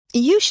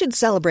You should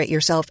celebrate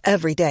yourself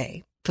every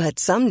day, but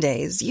some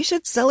days you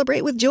should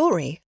celebrate with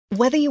jewelry.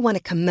 Whether you want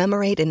to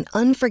commemorate an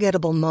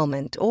unforgettable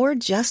moment or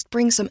just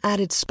bring some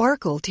added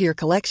sparkle to your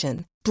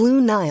collection,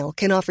 Blue Nile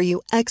can offer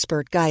you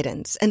expert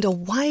guidance and a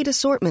wide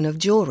assortment of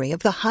jewelry of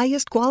the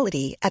highest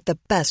quality at the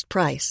best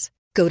price.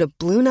 Go to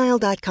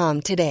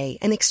BlueNile.com today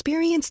and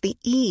experience the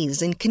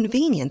ease and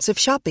convenience of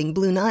shopping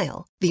Blue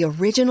Nile, the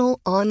original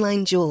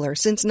online jeweler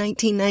since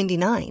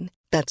 1999.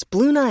 That's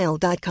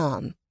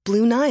BlueNile.com.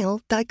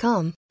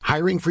 BlueNile.com.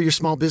 Hiring for your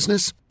small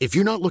business? If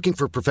you're not looking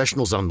for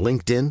professionals on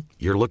LinkedIn,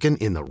 you're looking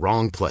in the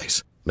wrong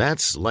place.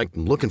 That's like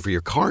looking for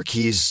your car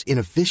keys in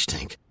a fish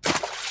tank.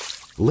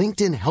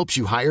 LinkedIn helps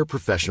you hire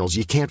professionals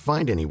you can't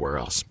find anywhere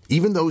else,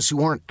 even those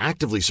who aren't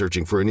actively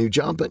searching for a new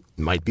job but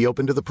might be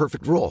open to the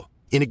perfect role.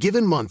 In a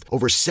given month,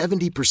 over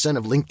 70%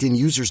 of LinkedIn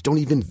users don't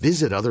even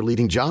visit other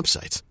leading job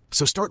sites.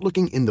 So start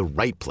looking in the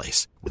right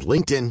place. With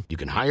LinkedIn, you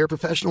can hire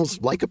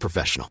professionals like a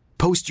professional.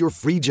 Post your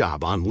free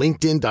job on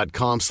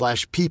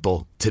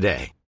linkedin.com/people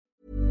today.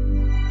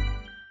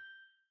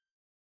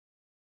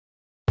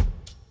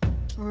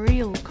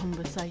 Real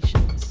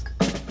conversations,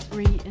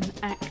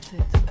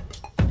 reenacted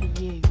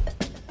for you.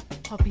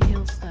 Poppy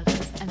Hillstead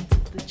has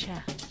entered the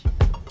chat.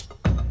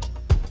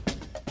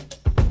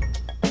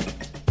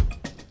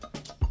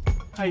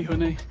 Hey,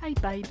 honey. Hey,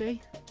 baby.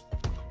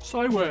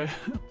 So,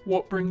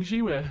 what brings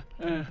you here?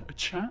 A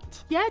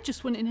chat? Yeah,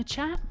 just wanting a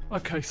chat.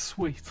 Okay,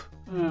 sweet.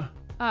 Can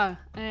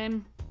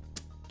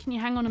you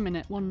hang on a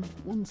minute?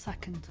 One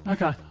second.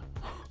 Okay.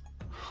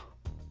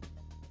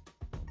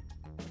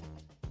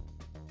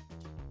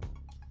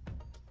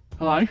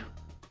 Hello?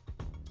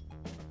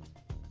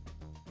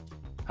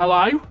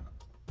 Hello?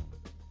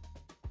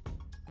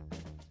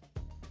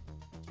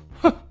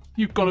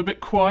 You've gone a bit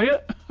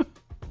quiet.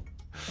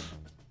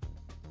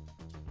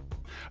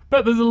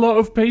 Bet there's a lot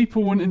of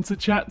people wanting to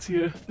chat to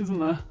you, isn't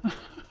there?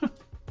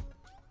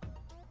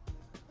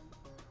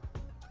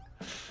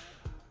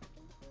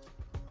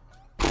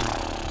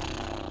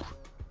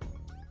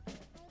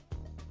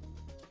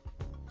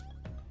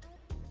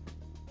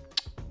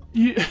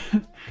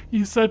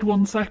 You said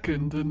 1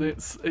 second, and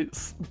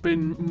it's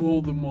been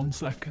more than 1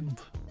 second.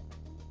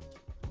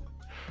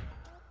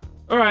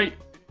 All right,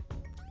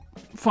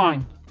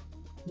 fine.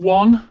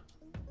 1,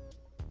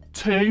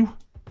 2,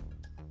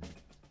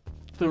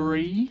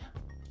 3,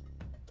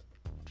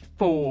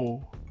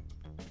 4,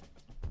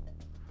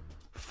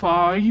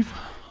 5,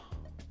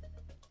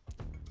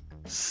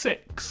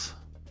 6,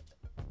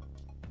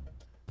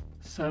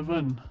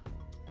 7,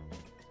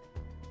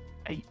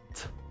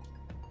 8,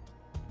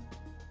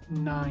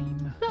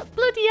 9.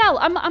 Bloody hell!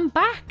 I'm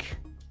back.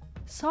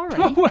 Sorry.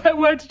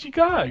 Where did you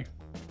go?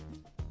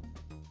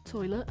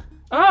 Toilet.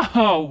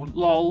 Oh,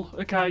 lol.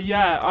 Okay,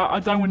 yeah, I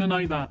don't want to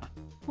know that.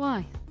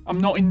 Why? I'm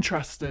not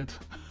interested.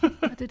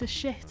 I did a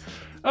shit.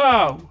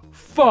 Oh,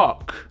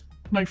 fuck.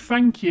 No,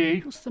 thank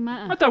you. What's the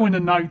matter? I don't want to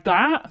know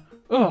that.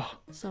 Ugh.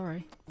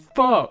 Sorry.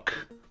 Fuck.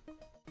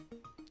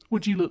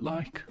 What do you look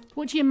like?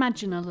 What do you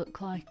imagine I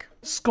look like?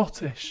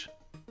 Scottish.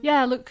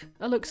 Yeah, I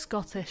look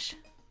Scottish.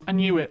 I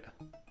knew it.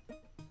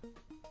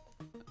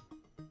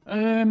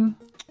 Are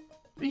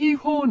you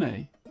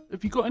horny?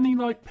 Have you got any,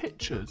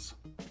 pictures?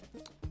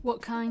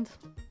 What kind?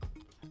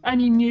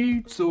 Any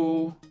nudes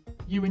or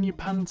you in your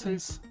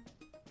panties?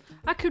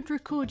 I could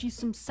record you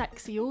some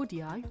sexy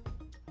audio.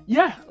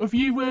 Yeah, of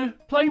you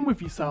playing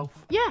with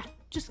yourself. Yeah,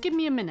 just give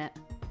me a minute.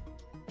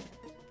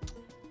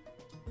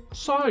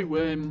 So,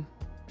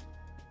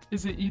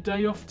 is it your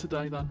day off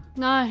today then?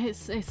 No,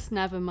 it's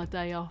never my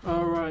day off.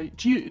 Alright.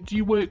 Do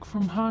you work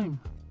from home?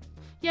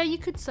 Yeah, you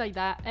could say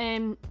that.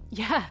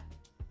 Yeah.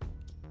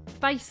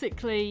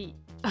 Basically,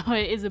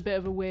 it is a bit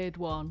of a weird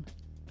one.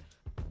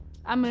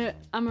 I'm a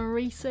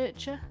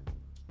researcher.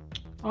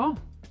 Oh,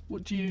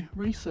 what do you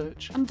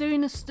research? I'm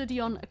doing a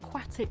study on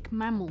aquatic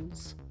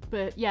mammals,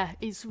 but yeah,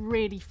 it's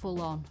really full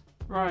on.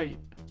 Right.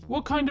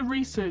 What kind of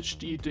research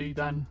do you do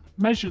then?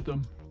 Measure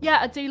them? Yeah,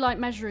 I do like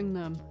measuring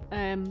them,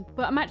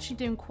 but I'm actually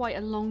doing quite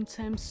a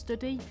long-term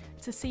study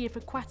to see if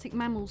aquatic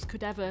mammals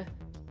could ever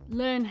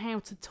learn how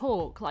to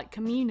talk,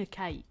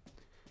 communicate.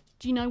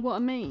 Do you know what I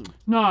mean?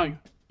 No.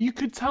 You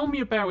could tell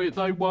me about it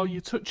though while you're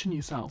touching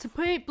yourself. To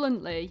put it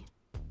bluntly,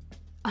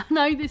 I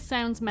know this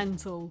sounds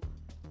mental,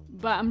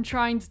 but I'm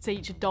trying to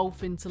teach a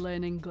dolphin to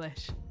learn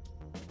English.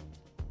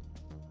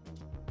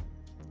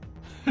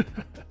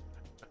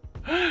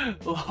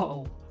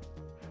 Lol.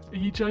 Are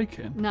you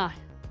joking? No.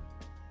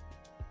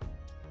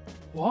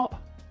 What?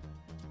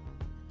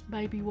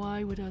 Baby,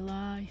 why would I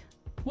lie?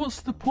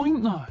 What's the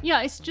point though?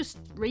 Yeah, it's just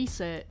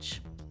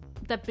research.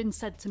 They've been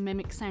said to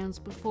mimic sounds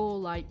before,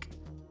 like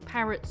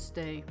parrots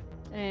do.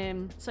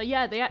 So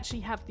yeah, they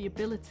actually have the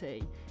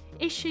ability.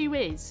 Issue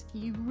is,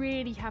 you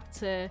really have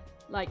to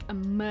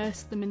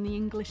immerse them in the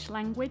English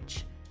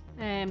language.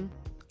 You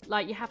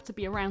have to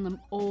be around them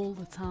all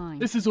the time.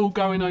 This is all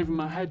going over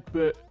my head,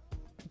 but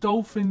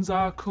dolphins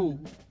are cool.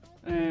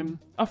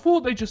 I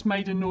thought they just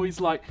made a noise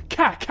like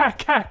cat, cat,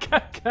 cat,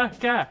 cat, cat,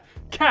 cat,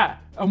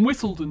 cat, and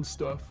whistled and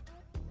stuff.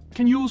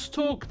 Can yours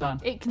talk then?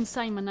 It can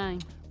say my name.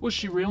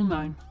 What's your real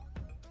name?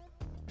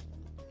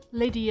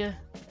 Lydia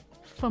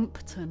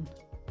Fumpton.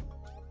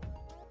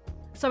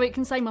 So it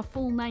can say my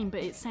full name,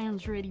 but it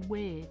sounds really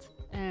weird.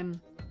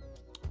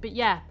 But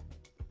yeah,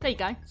 there you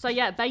go. So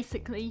yeah,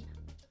 basically,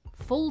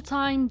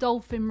 full-time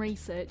dolphin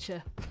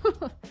researcher.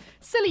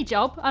 Silly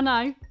job, I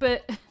know,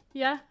 but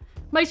yeah.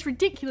 Most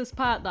ridiculous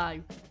part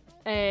though,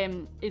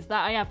 is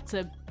that I have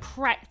to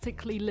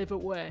practically live at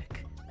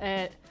work.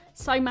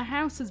 So my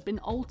house has been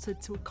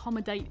altered to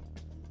accommodate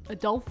a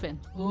dolphin.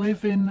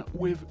 Living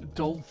with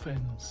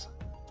dolphins.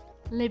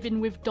 Living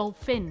with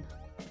dolphin.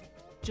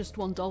 Just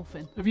one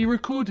dolphin. Have you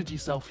recorded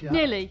yourself yet?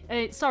 Nearly.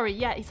 Sorry,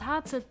 yeah, it's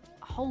hard to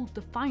hold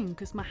the phone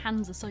because my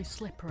hands are so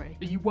slippery.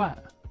 Are you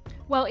wet?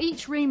 Well,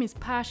 each room is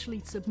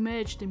partially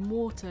submerged in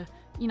water,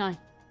 you know,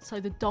 so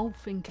the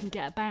dolphin can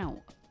get about.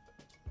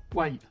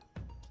 Wait,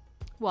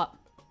 What?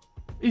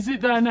 is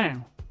it there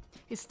now?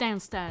 It's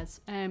downstairs.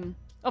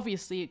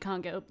 Obviously it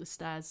can't get up the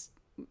stairs.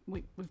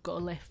 We've got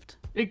a lift.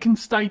 It can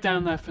stay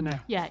down there for now.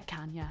 Yeah, it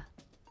can, yeah.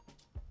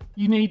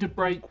 You need a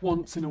break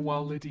once in a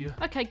while, Lydia.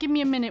 Okay, give me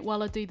a minute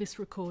while I do this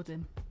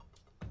recording.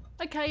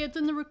 Okay, I've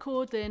done the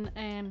recording.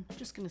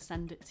 Just gonna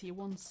send it to you.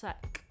 One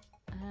sec.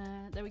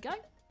 There we go.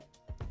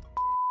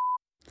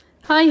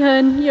 Hi,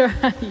 hun. You're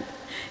right.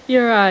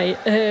 You're right.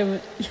 Yeah,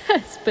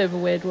 it's a bit of a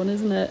weird one,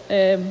 isn't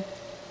it?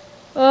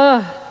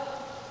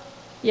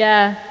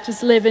 Yeah,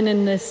 just living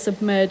in this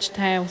submerged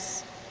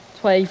house,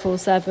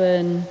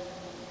 24/7,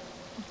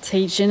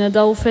 teaching a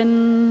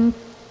dolphin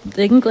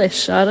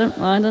English. I don't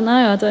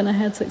know. I don't know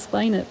how to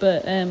explain it,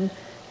 but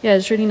yeah,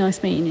 it's really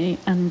nice meeting you.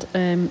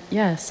 And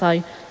yeah,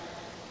 so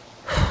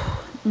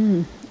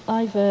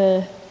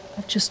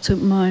I've just took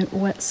my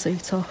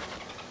wetsuit off,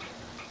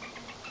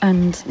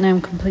 and now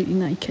I'm completely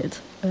naked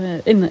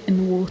in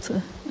the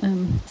water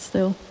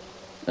still,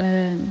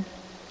 and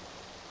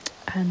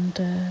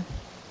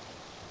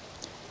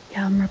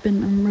yeah, I'm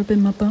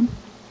rubbing my bum.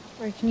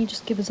 Sorry, can you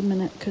just give us a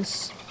minute,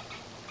 because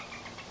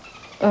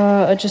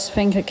I just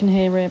think I can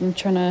hear him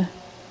trying to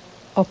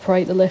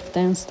operate the lift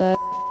downstairs.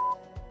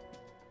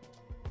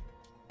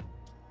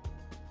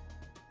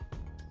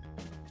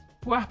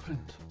 What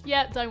happened?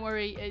 Yeah, don't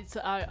worry. It's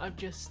I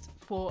just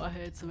thought I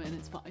heard something.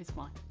 It's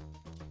fine.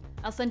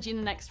 I'll send you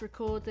the next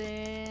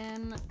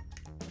recording.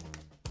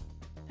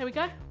 Here we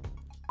go.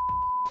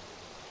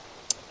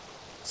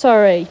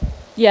 Sorry.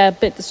 Yeah, a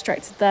bit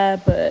distracted there,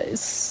 but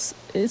it's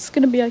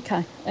gonna be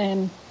okay.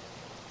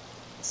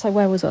 So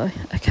where was I?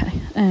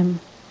 Okay.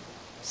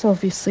 So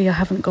obviously I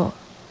haven't got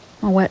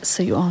my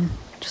wetsuit on,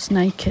 just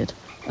naked.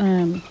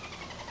 I'm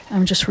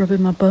just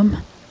rubbing my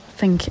bum,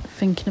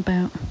 thinking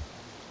about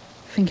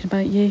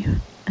you,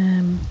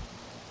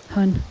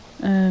 hun.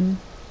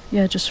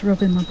 Yeah, just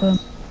rubbing my bum.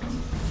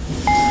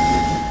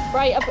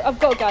 Right, I've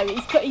got to go.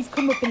 He's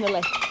come up in the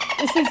lift.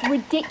 This is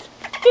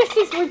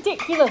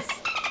ridiculous,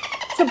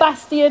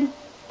 Sebastian.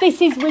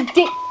 This is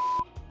ridiculous.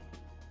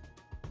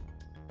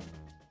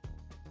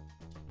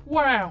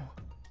 Wow,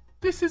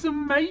 this is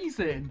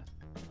amazing.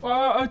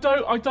 I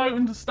don't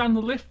understand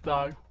the lift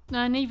though.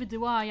 No, neither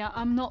do I.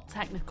 I'm not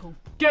technical.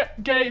 Get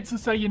it to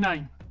say your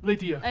name,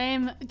 Lydia.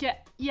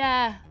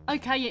 Yeah.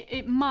 Okay,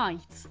 it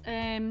might.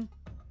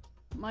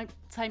 Might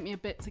take me a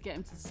bit to get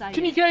him to say.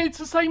 Can you get it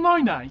to say my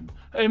name?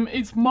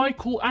 It's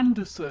Michael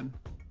Anderson.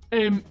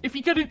 If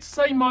you get it to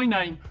say my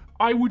name,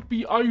 I would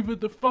be over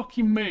the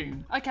fucking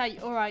moon. Okay,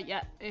 all right,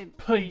 yeah.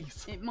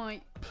 Please. It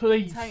might.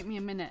 Please. Take me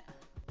a minute.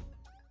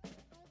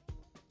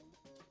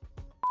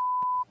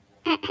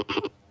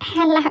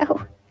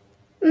 Hello,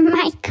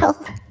 Michael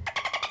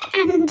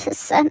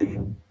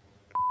Anderson.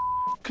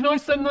 Can I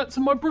send that to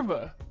my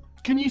brother?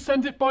 Can you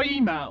send it by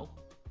email?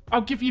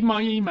 I'll give you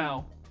my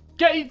email.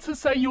 Get it to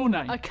say your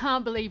name. I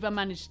can't believe I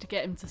managed to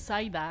get him to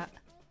say that.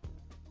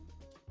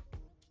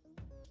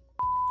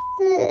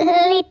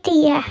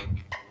 Lydia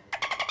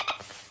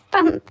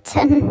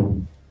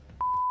Fumpton.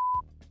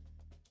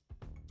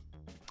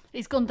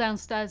 He's gone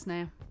downstairs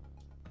now.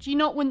 Do you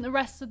not want the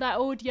rest of that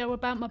audio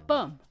about my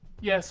bum?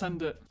 Yeah,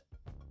 send it.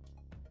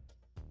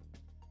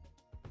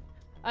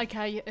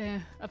 Okay,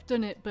 I've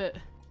done it, but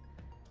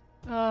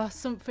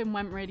something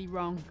went really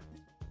wrong.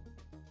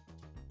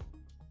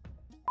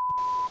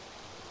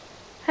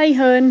 Hey,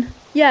 hun.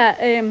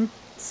 Yeah,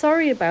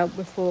 sorry about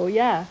before,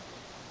 yeah.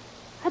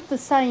 Had the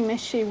same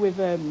issue with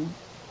a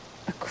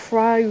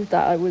crow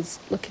that I was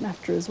looking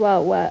after as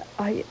well, where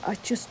I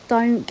just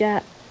don't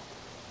get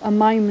a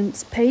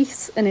moment's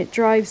peace, and it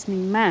drives me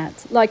mad.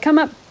 Like, I'm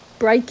at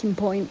breaking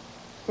point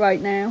right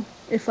now,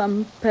 if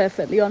I'm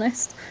perfectly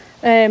honest.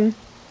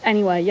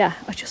 Anyway, yeah,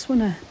 I just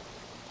wanna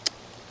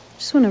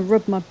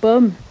rub my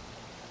bum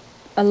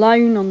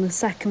alone on the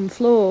second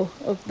floor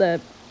of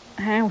the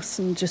house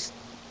and just,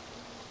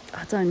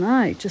 I don't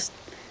know, just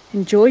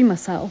enjoy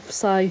myself.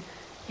 So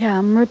yeah,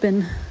 I'm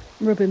rubbing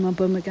my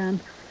bum again,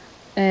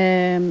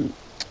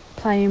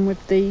 playing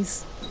with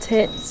these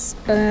tits.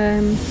 You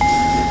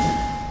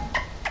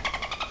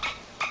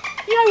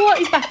know what?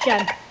 He's back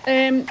again.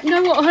 You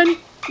know what, hun?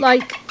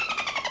 Like,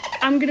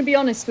 I'm gonna be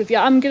honest with you.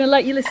 I'm gonna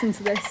let you listen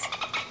to this.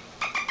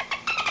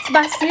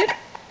 Sebastian,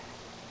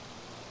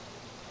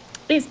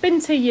 it's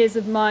been 2 years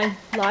of my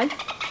life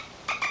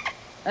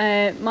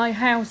My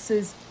house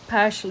is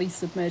partially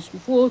submerged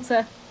with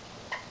water.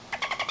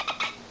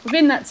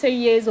 Within that 2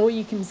 years, all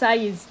you can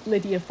say is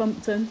Lydia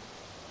Fumpton.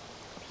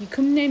 If you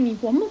come near me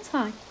one more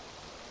time,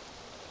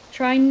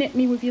 try and nip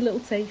me with your little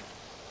teeth,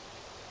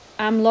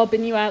 I'm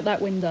lobbing you out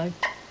that window.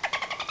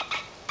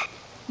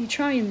 You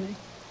trying me?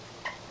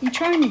 You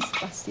trying me,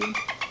 Sebastian?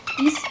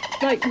 He's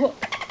like,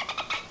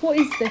 what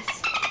is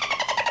this?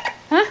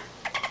 Huh?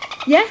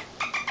 Yeah?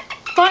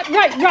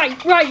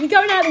 Right, you're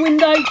going out the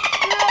window.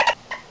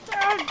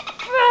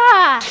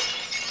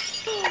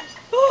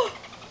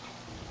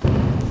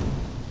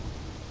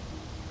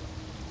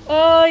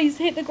 Oh, he's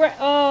hit the ground.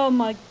 Oh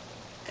my God.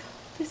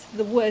 This is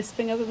the worst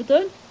thing I've ever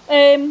done.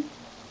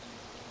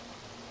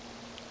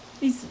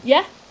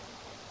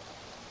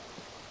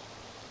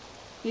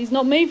 He's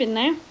not moving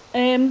now.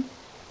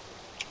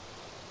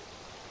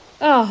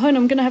 Oh, hon,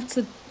 I'm gonna have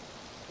to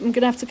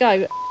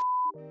go.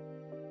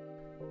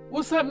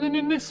 What's happening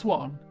in this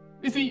one?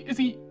 Is he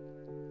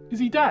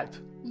dead?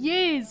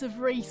 Years of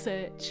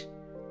research,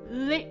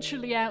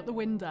 literally out the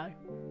window.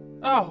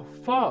 Oh,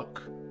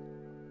 fuck.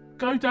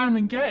 Go down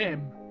and get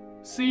him.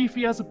 See if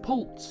he has a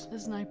pulse.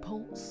 There's no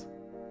pulse.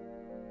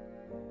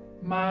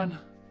 Man,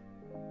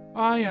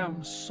 I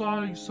am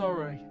so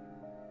sorry.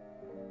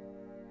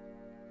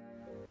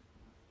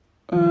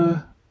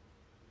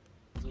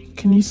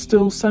 Can you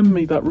still send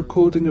me that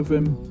recording of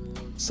him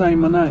saying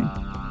my name?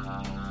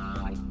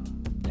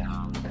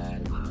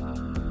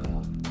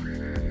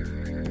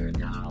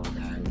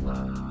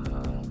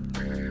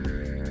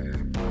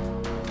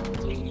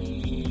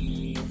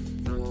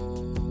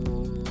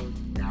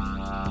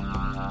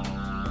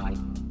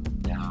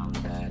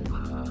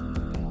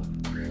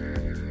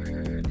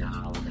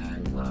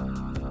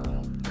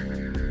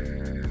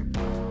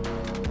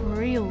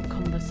 Real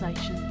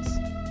conversations,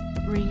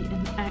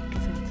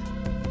 reenacted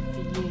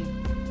for you.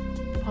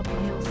 Poppy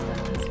Hillster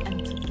has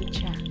entered the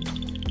chat.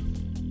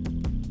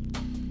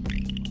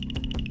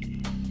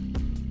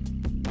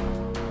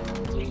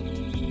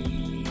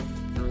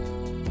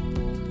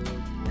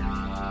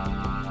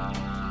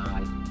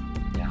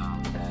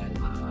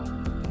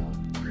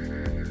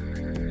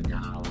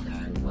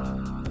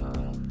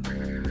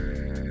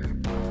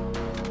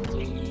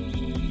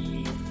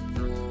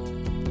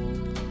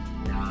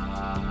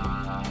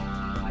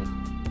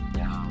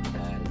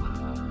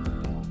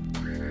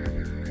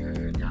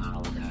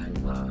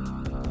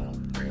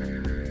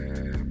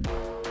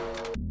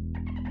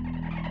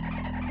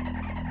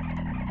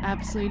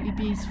 Absolutely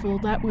beautiful.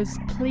 That was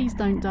Please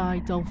Don't Die,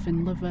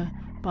 Dolphin Lover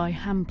by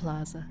Ham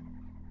Plaza.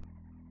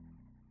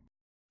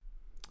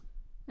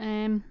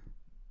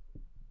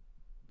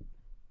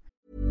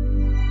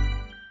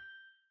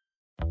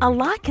 A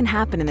lot can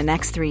happen in the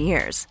next 3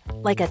 years.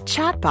 Like a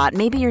chatbot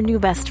may be your new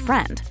best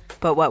friend.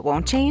 But what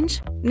won't change?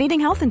 Needing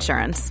health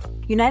insurance.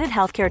 United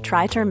Healthcare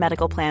Tri-Term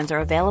Medical Plans are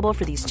available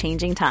for these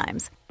changing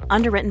times.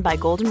 Underwritten by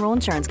Golden Rule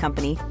Insurance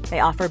Company, they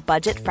offer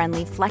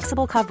budget-friendly,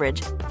 flexible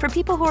coverage for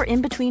people who are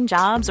in between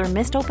jobs or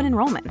missed open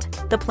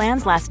enrollment. The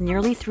plans last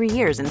nearly 3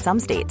 years in some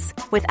states,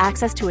 with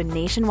access to a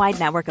nationwide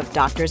network of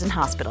doctors and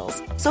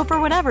hospitals. So for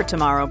whatever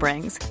tomorrow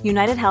brings,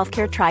 United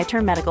Healthcare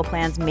Tri-Term Medical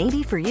Plans may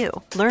be for you.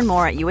 Learn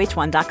more at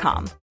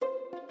uh1.com.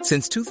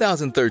 Since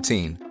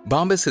 2013,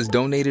 Bombas has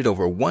donated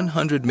over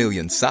 100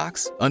 million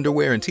socks,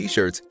 underwear, and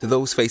T-shirts to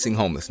those facing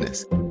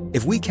homelessness.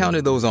 If we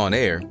counted those on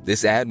air,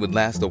 this ad would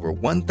last over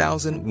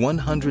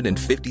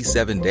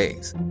 1,157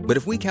 days. But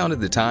if we counted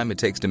the time it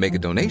takes to make a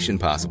donation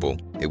possible,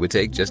 it would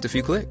take just a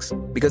few clicks.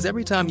 Because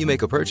every time you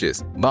make a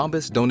purchase,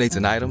 Bombas donates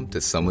an item to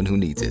someone who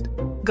needs it.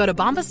 Go to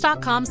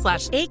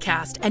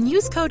bombas.com/ACAST and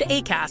use code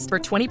ACAST for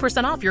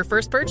 20% off your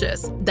first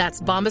purchase.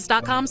 That's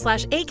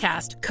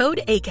bombas.com/ACAST,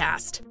 code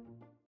ACAST.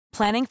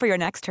 Planning for your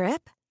next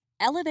trip?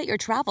 Elevate your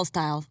travel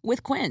style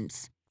with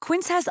Quince.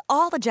 Quince has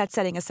all the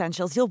jet-setting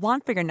essentials you'll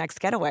want for your next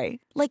getaway,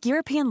 like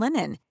European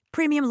linen,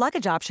 premium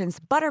luggage options,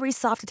 buttery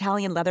soft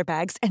Italian leather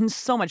bags, and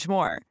so much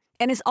more.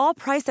 And is all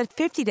priced at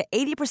 50 to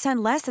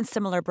 80% less than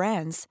similar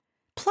brands.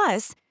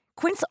 Plus,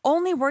 Quince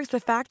only works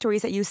with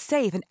factories that use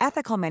safe and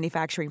ethical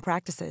manufacturing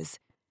practices.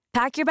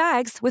 Pack your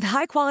bags with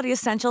high-quality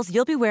essentials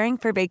you'll be wearing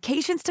for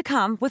vacations to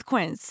come with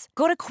Quince.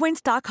 Go to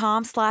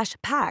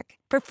quince.com/pack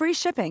for free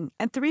shipping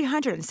and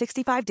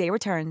 365-day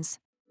returns.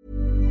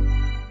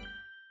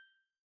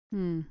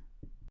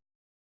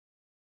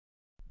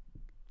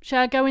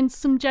 Shall I go into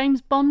some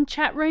James Bond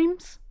chat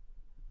rooms?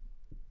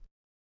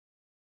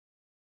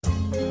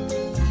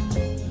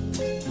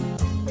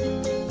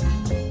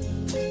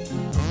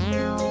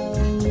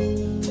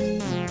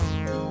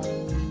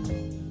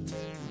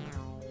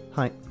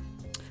 Hi.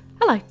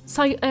 Hello.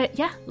 So,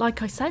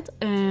 like I said,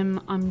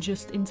 I'm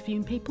just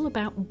interviewing people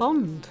about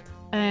Bond.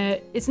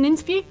 It's an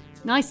interview,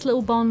 nice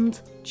little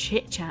Bond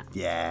chit-chat.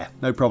 Yeah,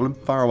 no problem.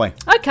 Fire away.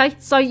 Okay,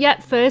 so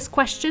first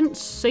question,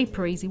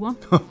 super easy one.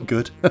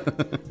 Good.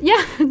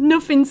 Yeah,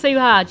 nothing too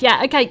hard.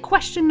 Yeah, okay,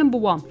 question number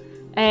 1.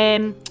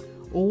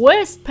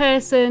 Worst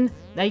person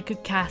they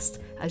could cast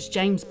as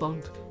James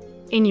Bond,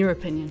 in your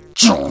opinion?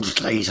 George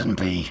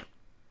Lazenby.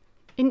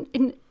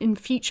 In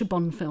future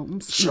Bond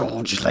films.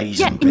 George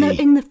Yeah, Lazenby.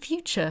 in the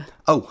future.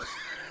 Oh.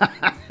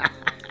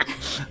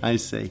 I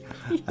see.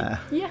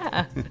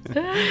 Yeah.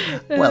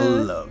 Well,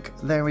 look,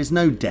 there is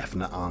no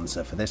definite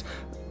answer for this.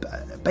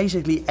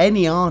 Basically,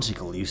 any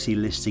article you see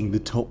listing the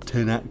top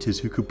 10 actors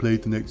who could play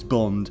the next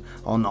Bond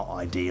are not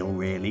ideal,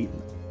 really.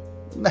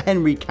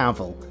 Henry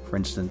Cavill, for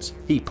instance,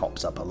 he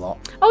pops up a lot.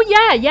 Oh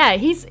yeah,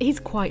 he's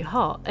quite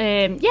hot.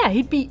 Yeah,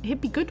 he'd be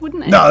good,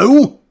 wouldn't he?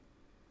 No,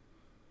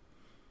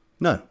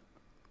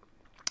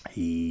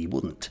 he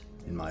wouldn't,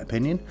 in my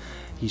opinion.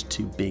 He's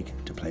too big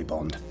to play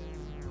Bond.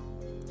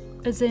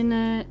 As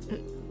in,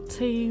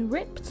 too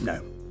ripped?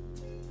 No,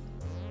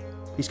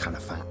 he's kind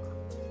of fat.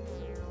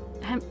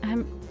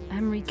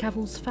 Henry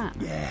Cavill's fat?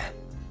 Yeah,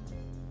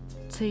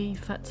 Too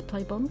fat to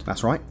play Bond?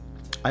 that's right.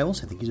 I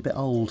also think he's a bit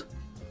old.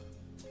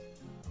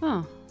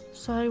 Oh,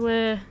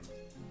 so,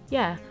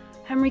 yeah,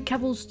 Henry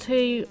Cavill's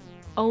too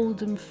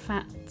old and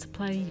fat to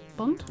play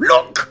Bond?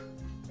 Look!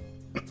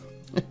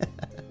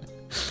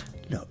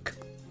 Look.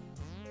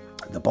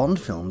 The Bond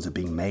films are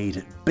being made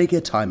at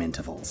bigger time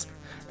intervals.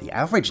 The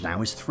average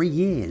now is 3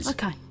 years.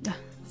 Okay, yeah.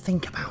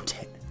 Think about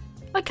it.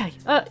 Okay,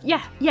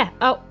 yeah.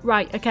 Oh,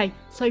 right, okay.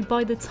 So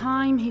by the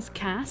time he's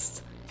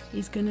cast,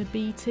 he's gonna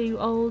be too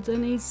old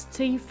and he's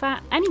too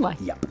fat anyway.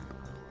 Yep.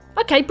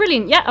 Okay,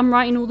 brilliant. Yeah, I'm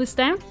writing all this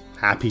down.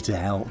 Happy to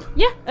help.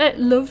 Yeah,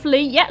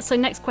 lovely. Yeah, so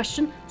next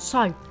question.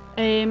 So,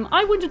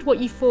 I wondered what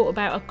you thought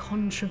about a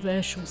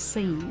controversial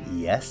scene.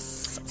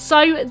 Yes.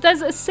 So,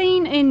 there's a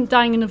scene in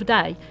Dying Another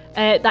Day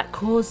that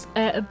caused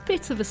a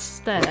bit of a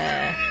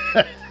stir.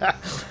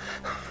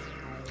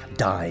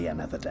 Die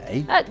Another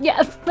Day.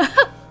 Yeah.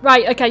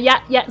 Right, okay,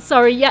 yeah,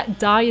 sorry, yeah,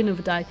 Die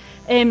Another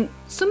Day.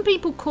 Some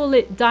people call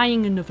it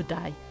Dying Another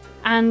Day,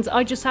 and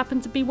I just happen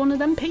to be one of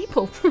them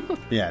people.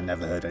 Yeah,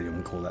 never heard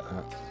anyone call it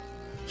that.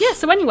 Yeah,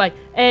 so anyway,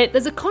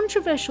 there's a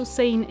controversial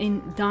scene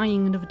in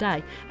Dying Another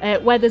Day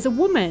where there's a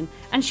woman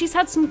and she's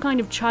had some kind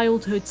of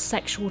childhood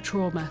sexual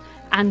trauma,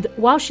 and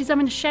while she's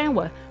having a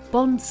shower,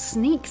 Bond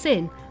sneaks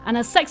in and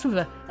has sex with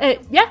her.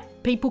 Yeah,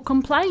 people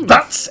complain.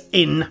 That's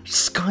in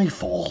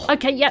Skyfall.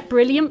 Okay, yeah,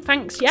 brilliant,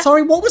 thanks, yeah.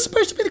 Sorry, what was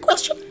supposed to be the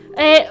question?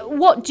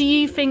 What do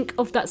you think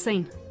of that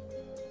scene?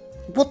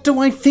 What do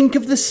I think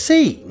of the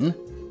scene?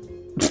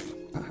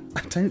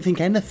 I don't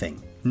think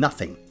anything.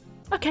 Nothing.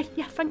 Okay,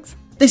 yeah, thanks.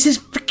 This is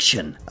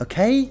fiction,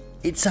 okay?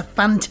 It's a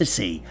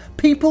fantasy.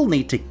 People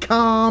need to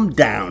calm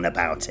down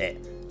about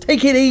it.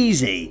 Take it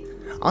easy.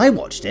 I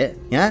watched it,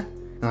 yeah?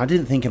 And I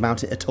didn't think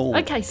about it at all.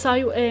 Okay,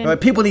 so... Right,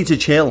 people need to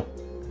chill.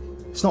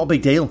 It's not a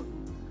big deal.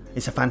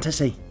 It's a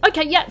fantasy.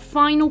 Okay, yeah,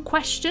 final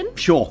question.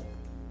 Sure.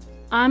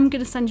 I'm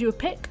going to send you a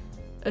pic.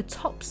 A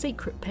top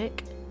secret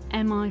pic.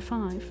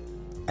 MI5.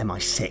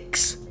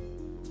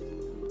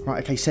 MI6.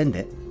 Right, okay, send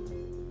it.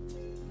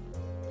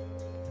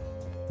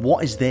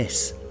 What is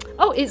this?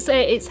 Oh,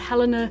 it's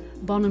Helena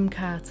Bonham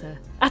Carter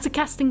at a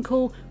casting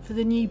call for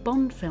the new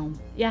Bond film.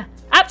 Yeah,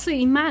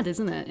 absolutely mad,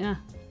 isn't it? Yeah.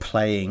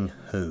 Playing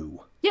who?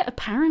 Yeah,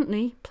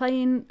 apparently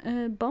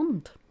playing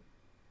Bond.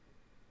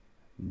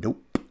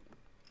 Nope.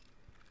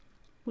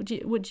 What do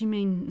you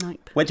mean,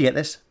 nope? Where'd you get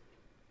this?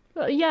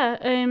 Yeah,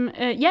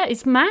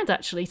 it's mad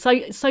actually.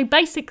 So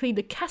basically,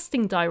 the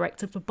casting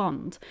director for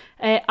Bond,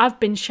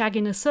 I've been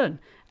shagging her son.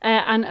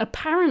 And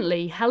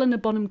apparently Helena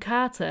Bonham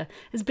Carter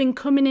has been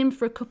coming in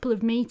for a couple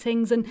of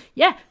meetings, and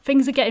yeah,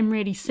 things are getting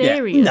really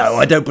serious. Yeah, no,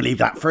 I don't believe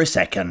that for a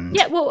second.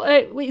 Yeah, well,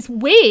 it's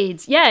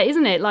weird, yeah,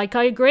 isn't it? Like,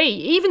 I agree.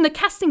 Even the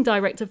casting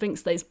director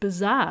thinks that it's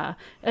bizarre.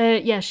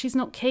 Yeah, she's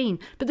not keen.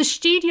 But the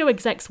studio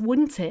execs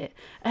want it.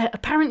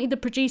 Apparently the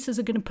producers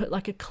are going to put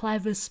like a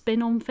clever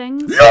spin on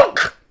things.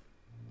 Look!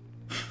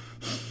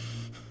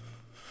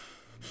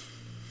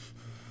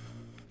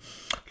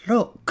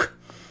 Look.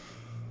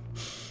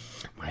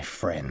 My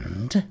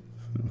friend,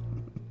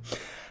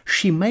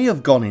 she may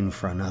have gone in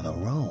for another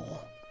role.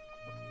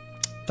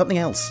 Something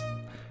else.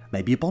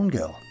 Maybe a Bond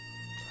girl.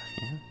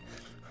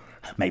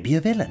 Maybe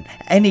a villain.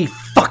 Any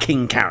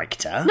fucking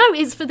character. No,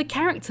 it's for the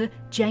character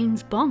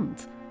James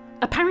Bond.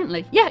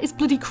 Apparently. Yeah, it's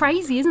bloody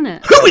crazy, isn't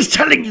it? Who is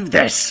telling you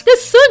this? The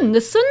son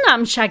that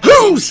I'm shagging.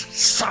 Whose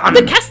son?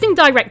 The casting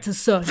director's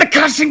son. The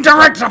casting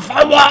director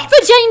for what?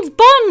 For James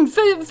Bond,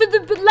 for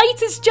the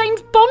latest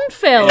James Bond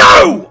film.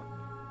 No!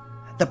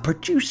 The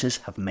producers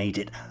have made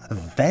it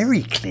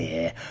very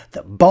clear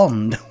that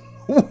Bond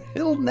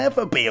will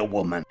never be a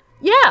woman.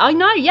 Yeah, I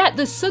know, yeah.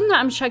 The son that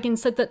I'm shagging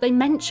said that they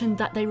mentioned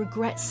that they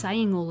regret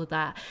saying all of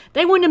that.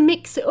 They want to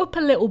mix it up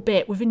a little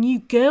bit with a new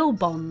girl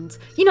Bond.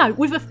 You know,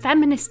 with a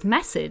feminist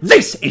message.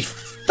 This is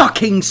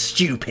fucking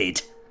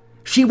stupid.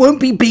 She won't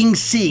be being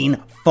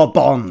seen for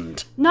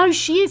Bond. No,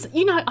 she is.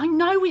 You know, I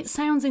know it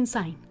sounds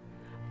insane,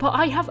 but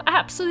I have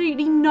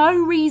absolutely no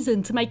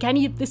reason to make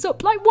any of this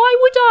up. Like, why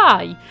would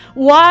I?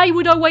 Why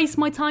would I waste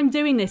my time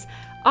doing this?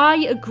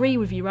 I agree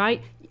with you,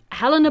 right?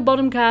 Helena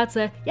Bonham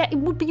Carter, yeah, it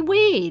would be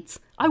weird.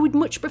 I would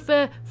much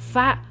prefer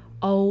fat,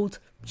 old,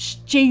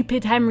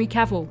 stupid Henry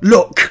Cavill.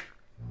 Look!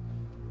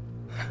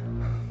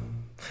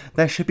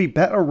 There should be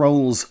better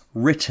roles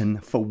written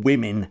for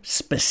women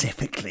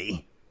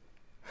specifically.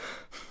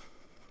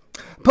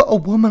 But a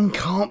woman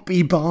can't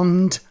be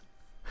Bond.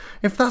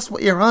 If that's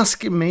what you're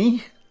asking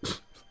me.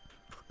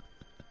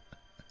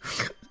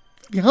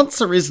 The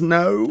answer is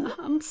no.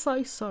 I'm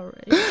so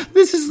sorry.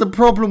 This is the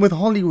problem with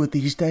Hollywood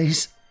these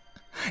days.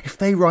 If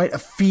they write a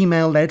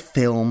female-led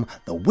film,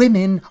 the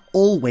women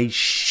always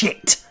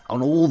shit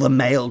on all the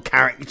male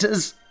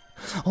characters.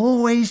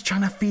 Always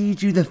trying to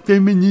feed you the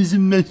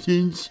feminism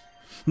message.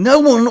 No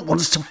one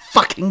wants to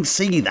fucking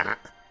see that.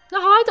 No,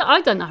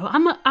 I don't know.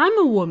 I'm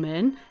a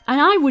woman, and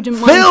I wouldn't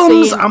mind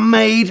Films seeing... are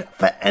made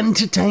for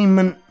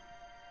entertainment.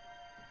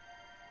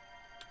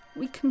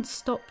 We can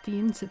stop the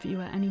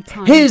interview at any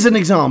time. Here's an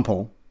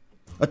example.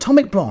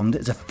 Atomic Blonde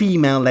is a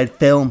female-led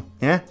film,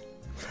 yeah?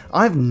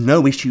 I have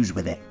no issues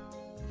with it.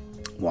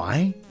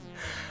 Why?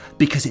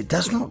 Because it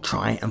does not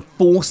try and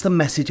force the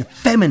message of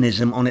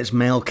feminism on its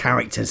male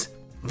characters.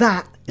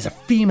 That is a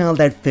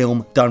female-led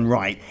film done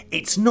right.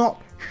 It's not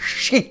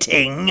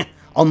shitting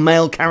on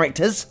male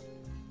characters.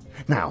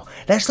 Now,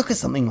 let's look at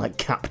something like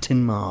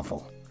Captain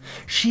Marvel.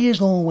 She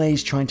is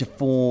always trying to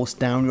force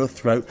down your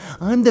throat,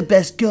 I'm the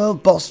best girl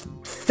boss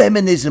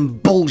feminism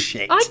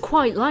bullshit. I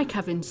quite like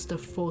having stuff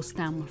forced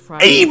down my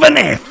throat. Even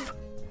if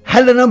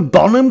Helena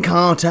Bonham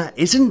Carter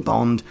isn't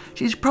Bond,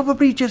 she's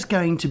probably just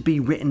going to be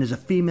written as a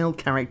female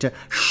character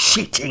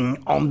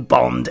shitting on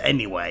Bond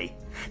anyway.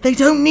 They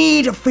don't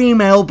need a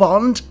female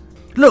Bond.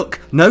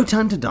 Look, No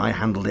Time to Die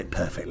handled it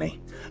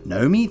perfectly.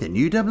 Nomi, the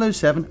new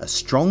 007, a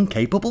strong,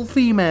 capable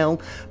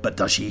female, but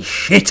does she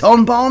shit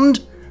on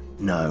Bond?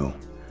 No,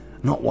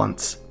 not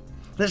once.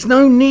 There's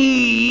no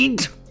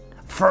need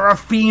for a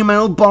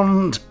female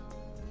Bond.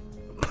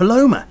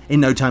 Paloma in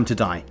No Time to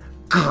Die,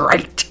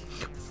 great,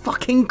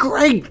 fucking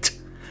great.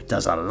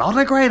 Does a lot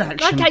of great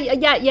action. Okay,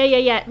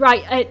 yeah.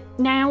 Right,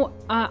 now,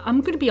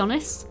 I'm going to be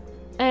honest.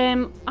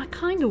 I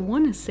kind of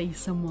want to see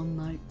someone,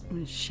 like,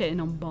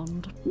 shitting on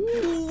Bond.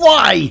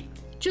 Why?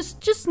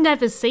 Just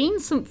never seen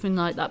something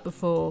like that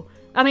before.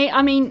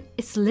 I mean,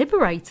 it's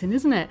liberating,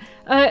 isn't it?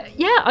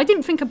 Yeah, I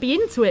didn't think I'd be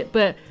into it,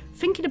 but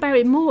thinking about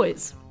it more,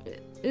 it's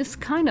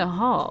kind of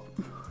hot.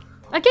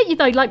 I get you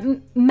though, like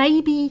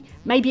maybe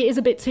it is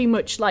a bit too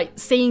much, like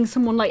seeing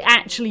someone like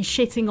actually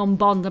shitting on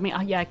Bond. I mean,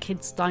 yeah,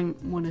 kids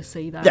don't want to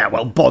see that. Yeah,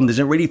 well, Bond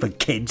isn't really for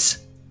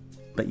kids.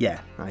 But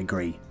yeah, I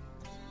agree.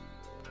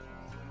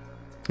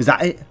 Is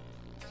that it?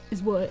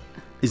 Is what?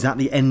 Is that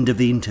the end of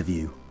the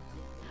interview?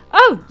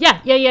 Oh,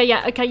 yeah.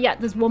 Okay, yeah,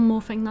 there's one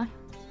more thing though.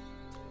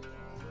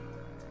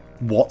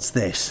 What's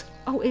this?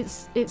 Oh,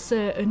 it's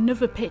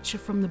another picture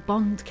from the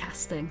Bond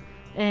casting.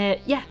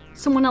 Yeah,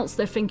 someone else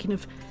they're thinking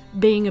of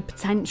being a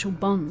potential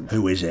Bond.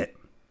 Who is it?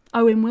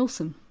 Owen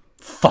Wilson.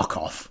 Fuck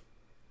off.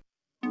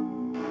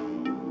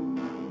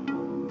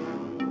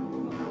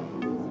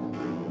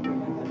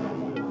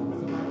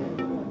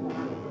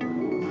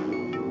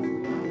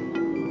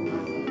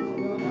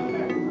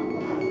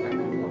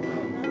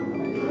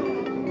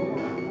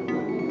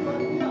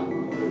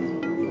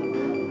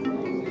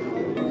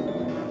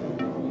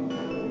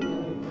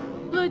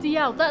 Bloody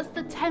hell, that's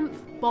the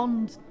 10th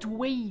Bond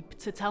dweeb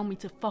to tell me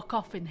to fuck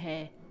off in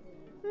here.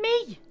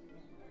 Me!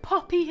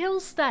 Poppy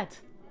Hillstead.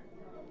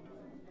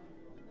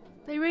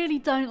 They really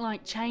don't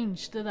like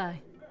change, do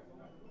they?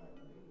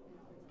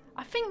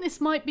 I think this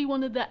might be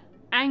one of the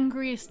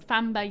angriest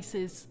fan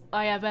bases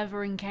I have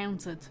ever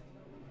encountered.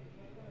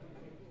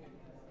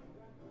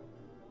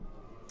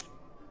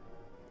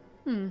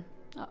 I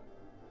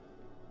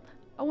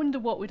wonder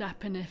what would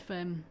happen if,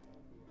 nah,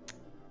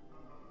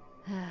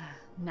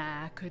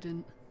 I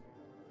couldn't.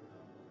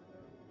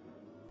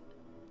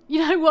 You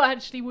know what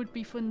actually would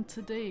be fun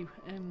to do?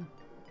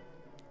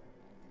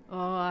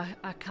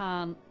 I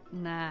can't,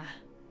 nah.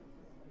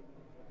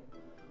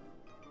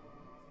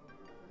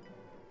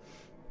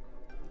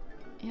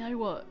 You know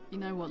what,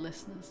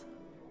 listeners?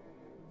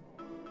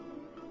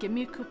 Give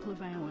me a couple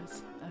of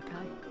hours,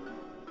 okay?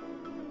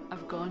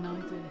 I've got an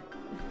idea.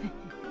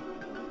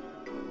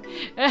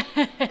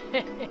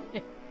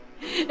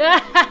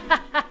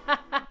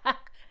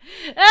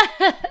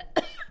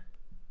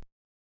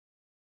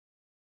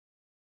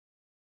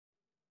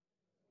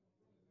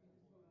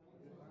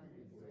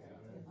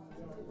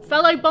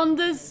 Fellow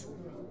Bonders,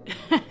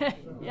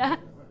 yeah?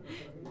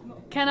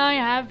 Can I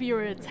have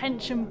your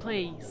attention,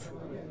 please?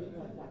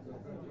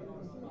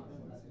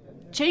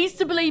 Choose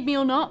to believe me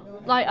or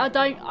not, like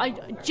I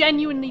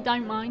genuinely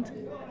don't mind.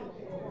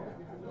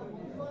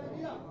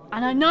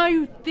 And I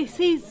know this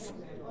is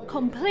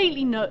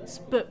completely nuts,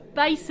 but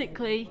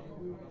basically,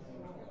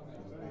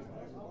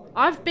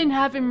 I've been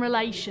having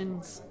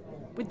relations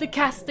with the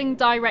casting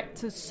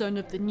director's son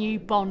of the new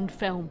Bond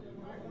film.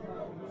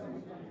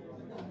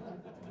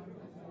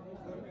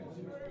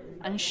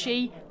 And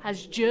she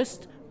has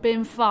just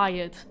been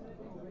fired.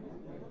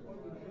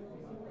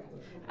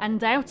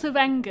 And out of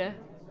anger,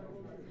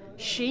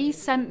 she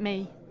sent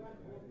me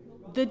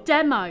the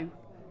demo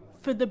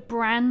for the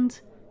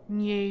brand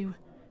new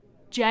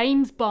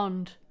James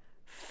Bond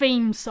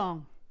theme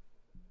song.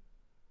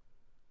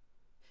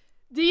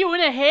 Do you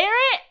want to hear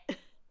it?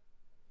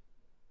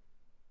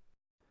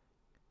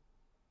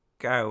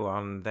 Go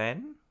on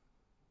then.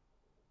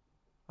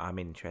 I'm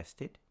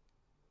interested.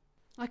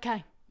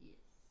 Okay.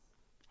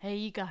 Here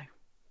you go.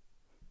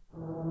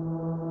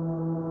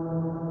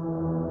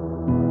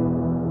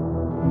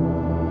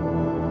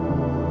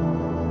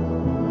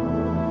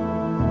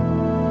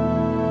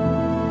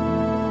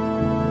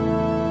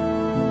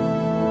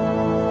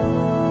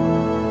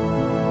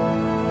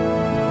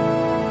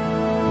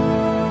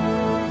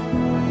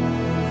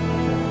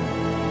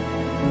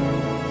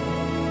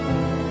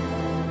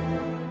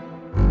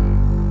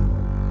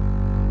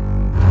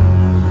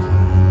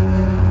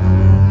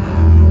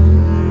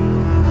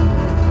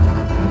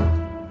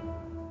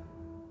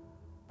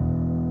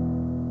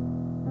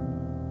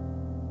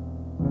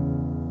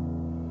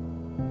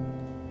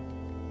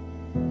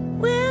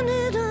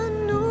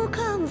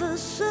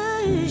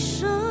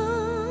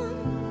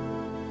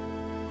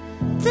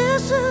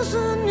 This is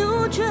a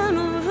new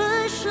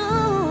generation.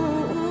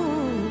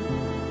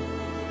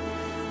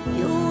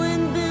 You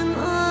ain't been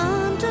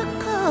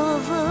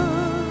undercover.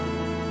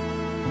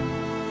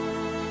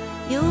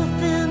 You've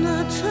been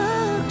a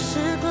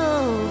toxic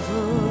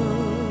lover.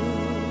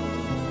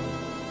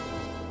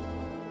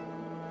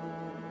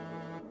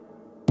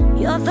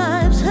 Your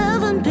vibes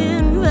haven't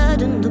been right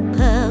in the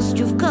past.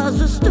 You've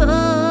caused a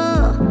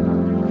stir.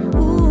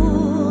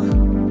 Ooh,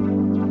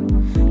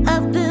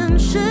 I've been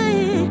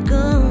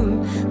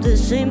shaken.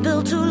 This ain't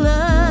built to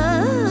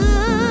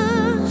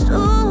last.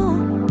 Oh,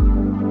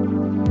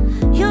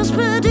 you're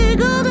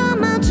spreading out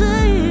on my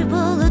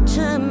table. The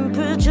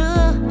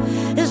temperature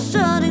is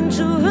starting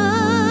to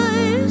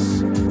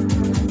rise.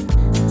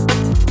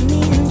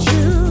 Me and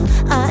you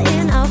are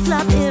in our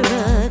flop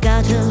era.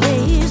 Got a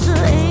laser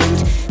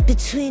aimed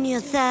between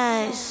your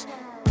thighs.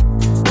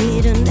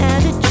 Need an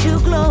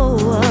attitude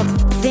glow up.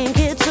 Think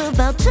it's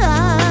about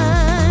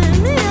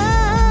time.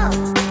 Yeah.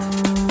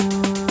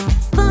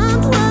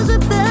 Bond was a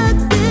bad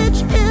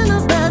bitch in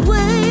a bad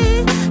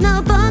way.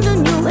 Now Bond a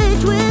new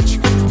age witch.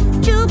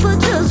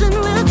 Jupiter's in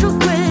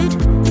retrograde.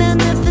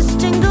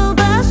 Manifesting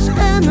Goldbass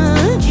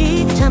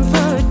energy. Time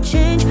for a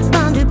change.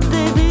 Bond it,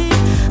 baby.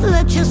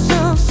 Let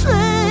yourself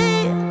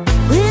slay.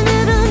 We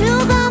need a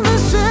new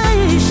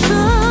conversation.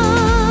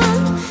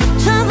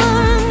 Time for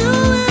a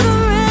new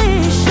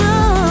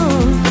iteration.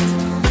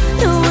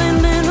 You ain't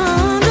been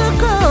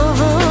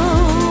undercover.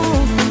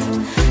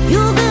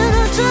 You've been a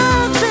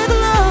toxic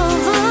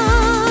lover.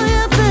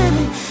 Yeah,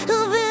 baby.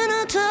 You've been a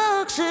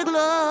toxic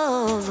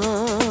lover.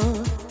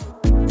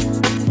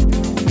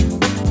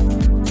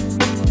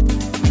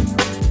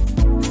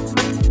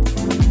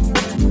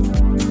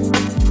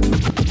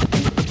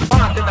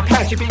 Bond in the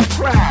past, you been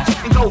trashed.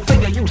 And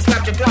Goldfinger, you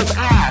slapped your girl's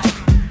ass.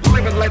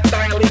 Living let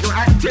die illegal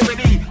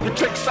activity. You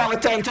tricked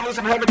solitaire into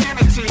losing her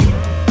virginity.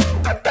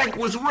 That bank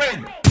was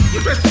rigged. You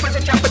dressed up as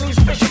a Japanese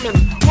fisherman.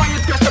 Why you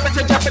dressed up as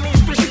a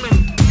Japanese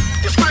fisherman?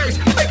 Disgrace,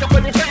 makeup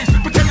on your face.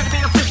 Pretending to be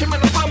a fisherman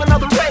and from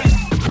another race.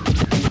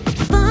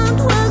 Bond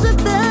was a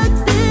bad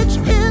bitch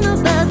in a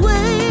bad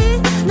way.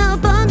 Now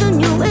Bond a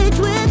new age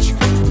witch.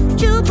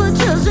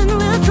 Jupiter's in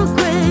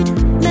retrograde.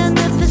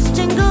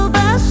 Manifesting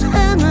Goldbass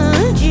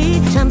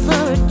energy. Time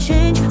for a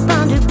change.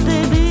 Bond it,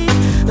 baby.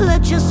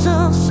 Let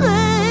yourself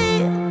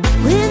slay.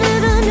 We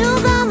need a new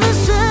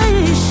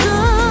conversation.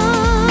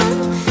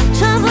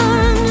 Time for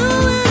a new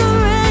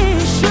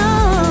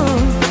iteration.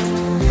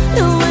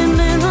 You ain't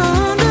been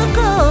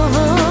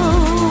undercover.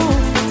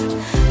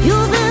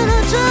 You've been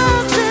a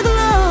toxic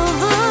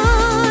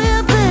lover.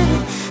 Yeah, baby.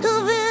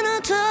 You've been a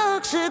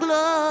toxic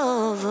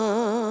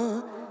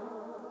lover.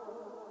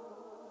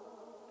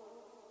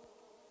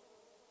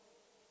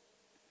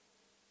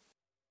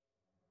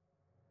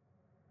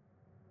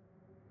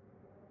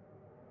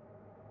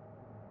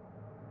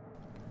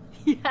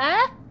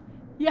 Yeah?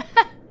 Yeah?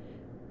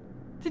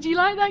 Did you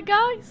like that,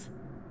 guys?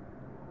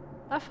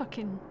 I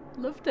fucking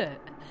loved it.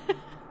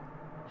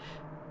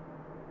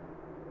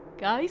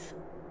 Guys?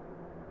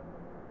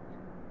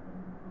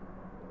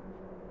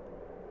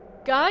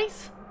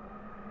 Guys?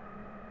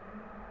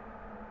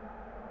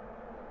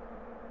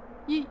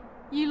 You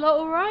lot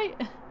alright?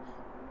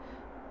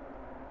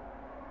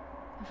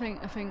 I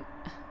think we're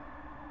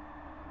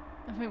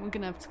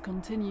gonna have to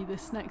continue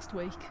this next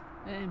week.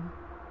 I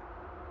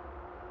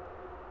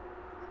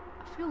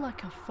feel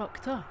like I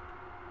fucked up.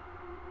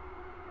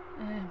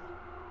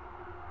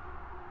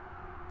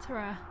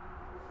 Ta-ra.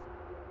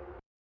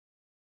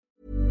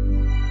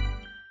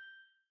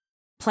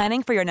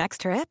 Planning for your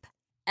next trip?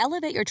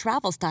 Elevate your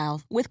travel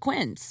style with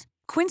Quince.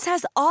 Quince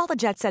has all the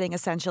jet-setting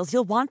essentials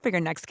you'll want for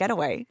your next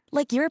getaway,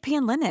 like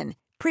European linen,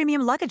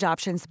 premium luggage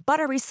options,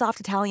 buttery soft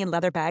Italian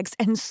leather bags,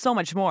 and so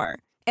much more.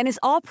 And is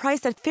all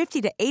priced at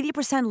 50 to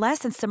 80% less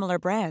than similar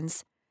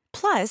brands.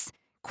 Plus,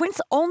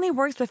 Quince only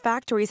works with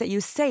factories that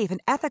use safe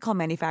and ethical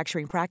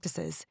manufacturing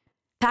practices.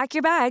 Pack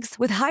your bags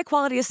with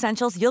high-quality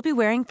essentials you'll be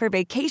wearing for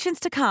vacations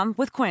to come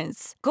with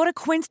Quince. Go to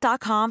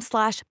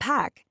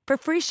quince.com/pack for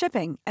free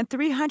shipping and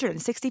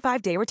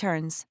 365-day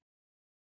returns.